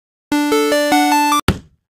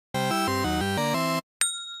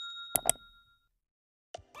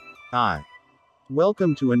Hi.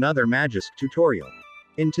 Welcome to another Magisk tutorial.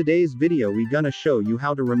 In today's video we gonna show you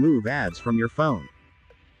how to remove ads from your phone.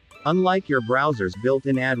 Unlike your browser's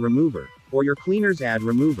built-in ad remover, or your cleaner's ad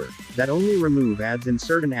remover, that only remove ads in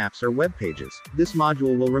certain apps or web pages, this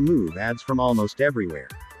module will remove ads from almost everywhere.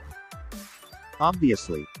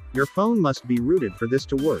 Obviously, your phone must be rooted for this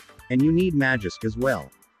to work, and you need Magisk as well.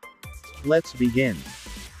 Let's begin.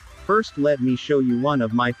 First let me show you one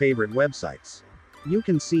of my favorite websites. You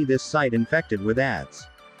can see this site infected with ads.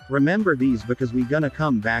 Remember these because we gonna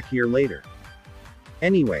come back here later.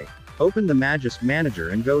 Anyway, open the Magisk Manager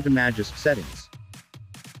and go to Magisk Settings.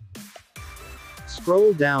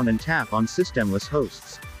 Scroll down and tap on Systemless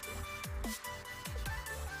Hosts.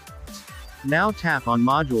 Now tap on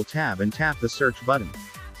Module tab and tap the search button.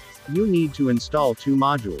 You need to install two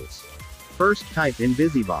modules. First type in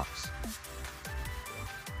BusyBox.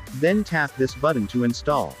 Then tap this button to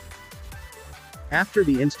install. After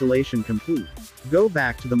the installation complete, go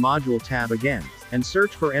back to the Module tab again, and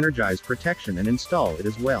search for Energize Protection and install it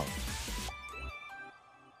as well.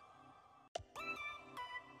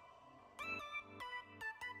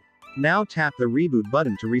 Now tap the Reboot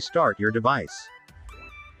button to restart your device.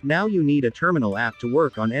 Now you need a terminal app to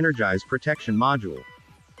work on Energize Protection module.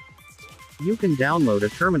 You can download a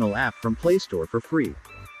terminal app from Play Store for free.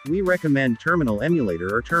 We recommend Terminal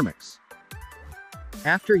Emulator or Termux.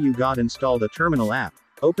 After you got installed a terminal app,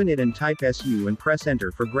 open it and type SU and press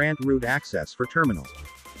enter for grant root access for terminal.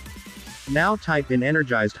 Now type in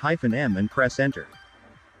energized-m and press enter.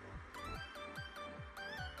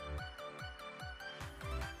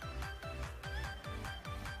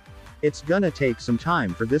 It's gonna take some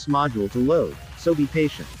time for this module to load, so be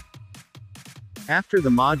patient. After the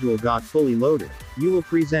module got fully loaded, you will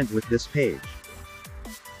present with this page.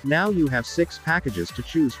 Now you have 6 packages to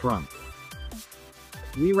choose from.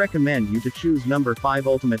 We recommend you to choose number 5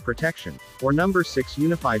 Ultimate Protection, or number 6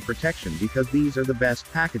 Unified Protection because these are the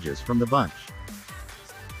best packages from the bunch.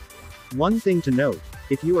 One thing to note,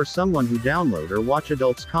 if you are someone who download or watch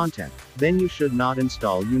adults content, then you should not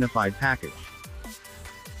install Unified package.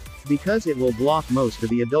 Because it will block most of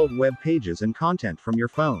the adult web pages and content from your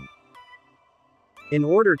phone. In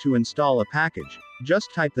order to install a package,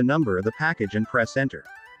 just type the number of the package and press enter.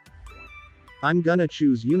 I'm gonna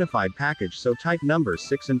choose Unified package, so type number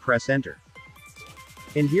 6 and press enter.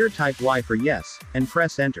 In here type Y for yes, and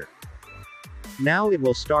press enter. Now it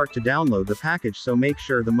will start to download the package, so make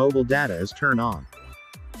sure the mobile data is turned on.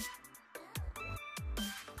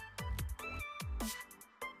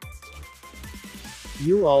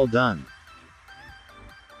 You all done.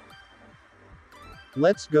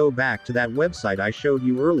 Let's go back to that website I showed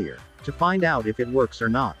you earlier, to find out if it works or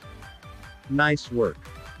not. Nice work.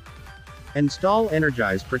 Install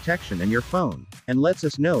Energize Protection in your phone, and let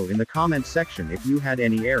us know in the comment section if you had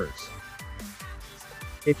any errors.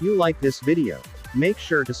 If you like this video, make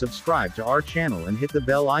sure to subscribe to our channel and hit the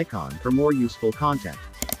bell icon for more useful content.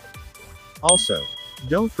 Also,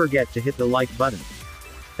 don't forget to hit the like button.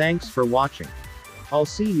 Thanks for watching. I'll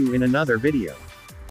see you in another video.